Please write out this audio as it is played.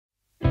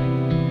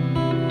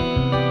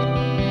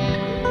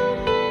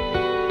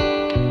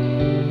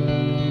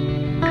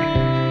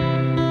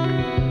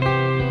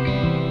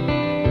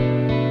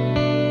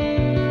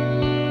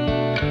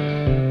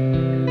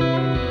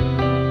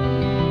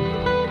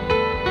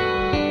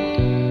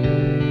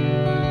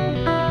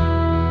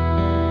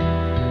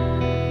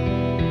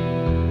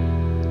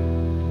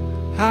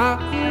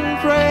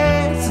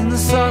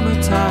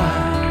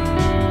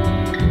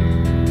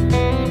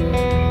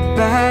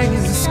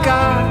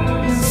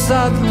sky, and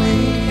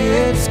suddenly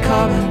it's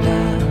coming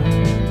down.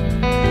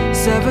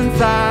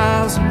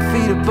 7,000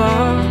 feet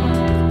above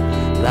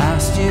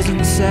last year's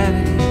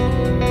insanity.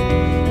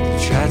 The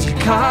tragic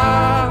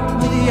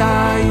comedy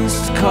I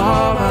used to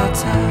call my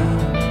town.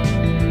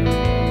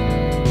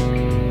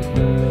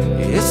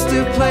 It's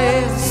still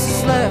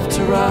places left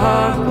to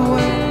run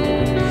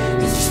away.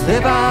 It's just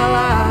live our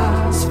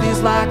lives,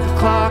 feels like the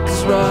clock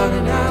is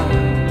running out.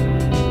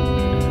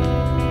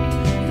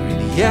 You're in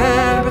the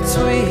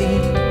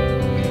in-between,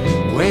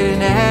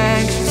 waiting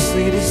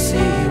anxiously to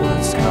see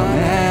what's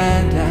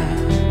coming down.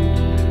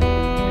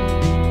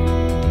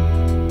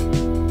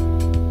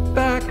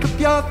 Pack up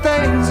your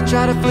things and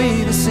try to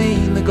flee the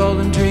scene. The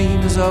golden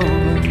dream is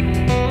over.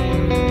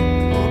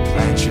 Or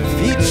plant your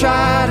feet,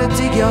 try to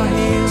dig your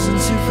heels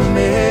into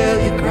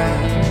familiar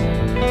ground.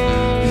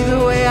 Either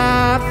way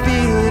I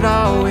feel it,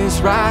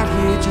 always right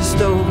here just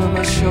over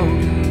my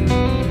shoulder.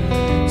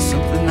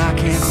 Something I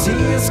can't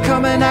see is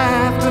coming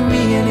after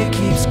me, and it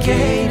keeps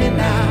gaining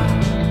now.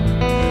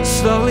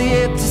 Slowly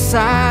it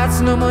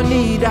decides, no more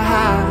need to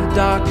hide.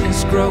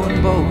 Darkness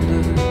growing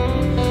bolder.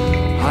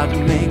 Hard to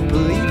make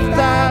believe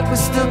that we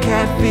still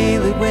can't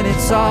feel it when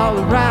it's all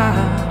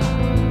around.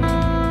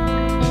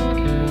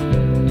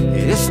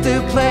 There's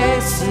still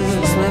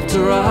places left to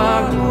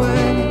run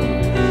away.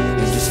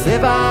 It's just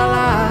live our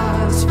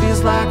lives,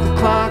 feels like the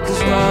clock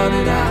is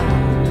running out.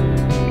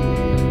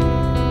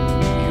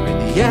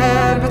 You're in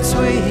the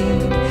in-between.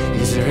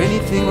 Is there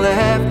anything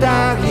left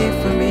out here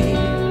for me?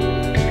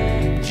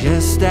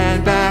 Just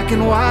stand back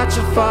and watch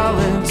it fall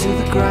into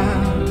the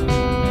ground.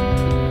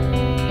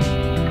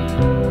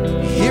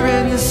 Here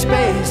in this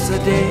space, the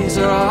days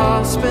are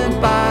all spent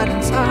biding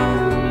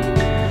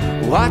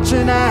time,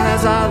 watching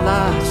as our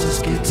lives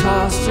just get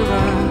tossed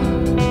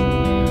around.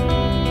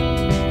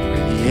 We're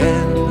in the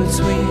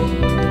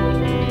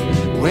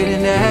in-between,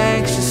 waiting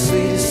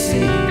anxiously to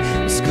see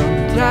what's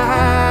coming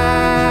down.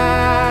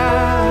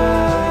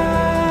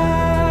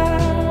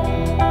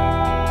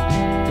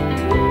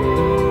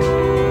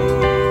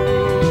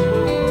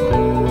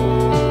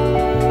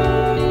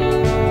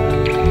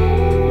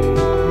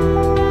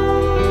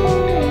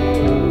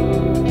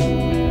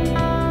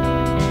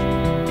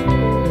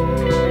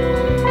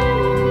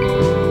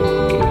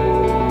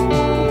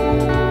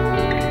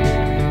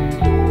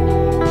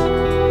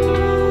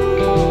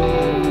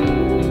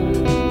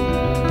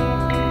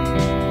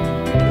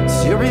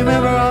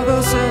 Remember all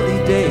those early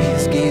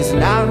days,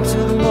 gazing out into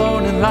the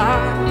morning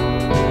light.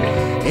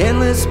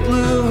 Endless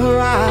blue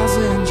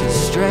horizon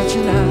just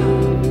stretching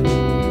out.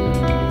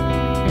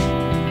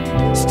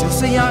 Still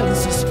so young and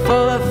so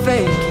full of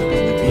faith,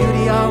 keeping the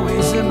beauty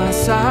always in my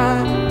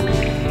sight.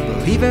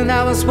 Believing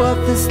that was what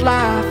this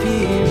life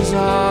here is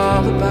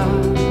all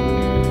about.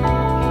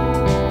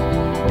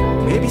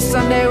 Maybe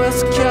someday we'll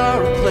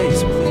secure a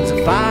place where things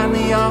are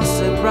finally all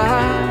set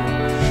right.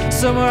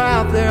 Somewhere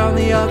out there on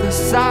the other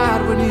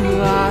side where new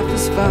life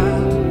is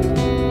found.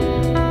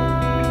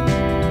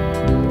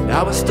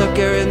 Now we're stuck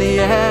here in the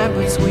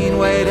in-between,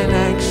 waiting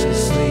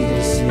anxiously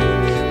to see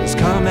what's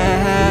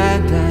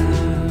coming down.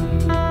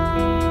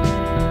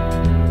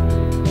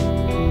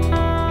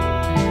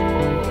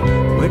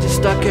 We're just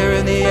stuck here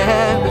in the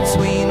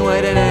in-between,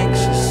 waiting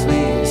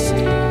anxiously to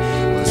see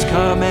what's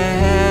coming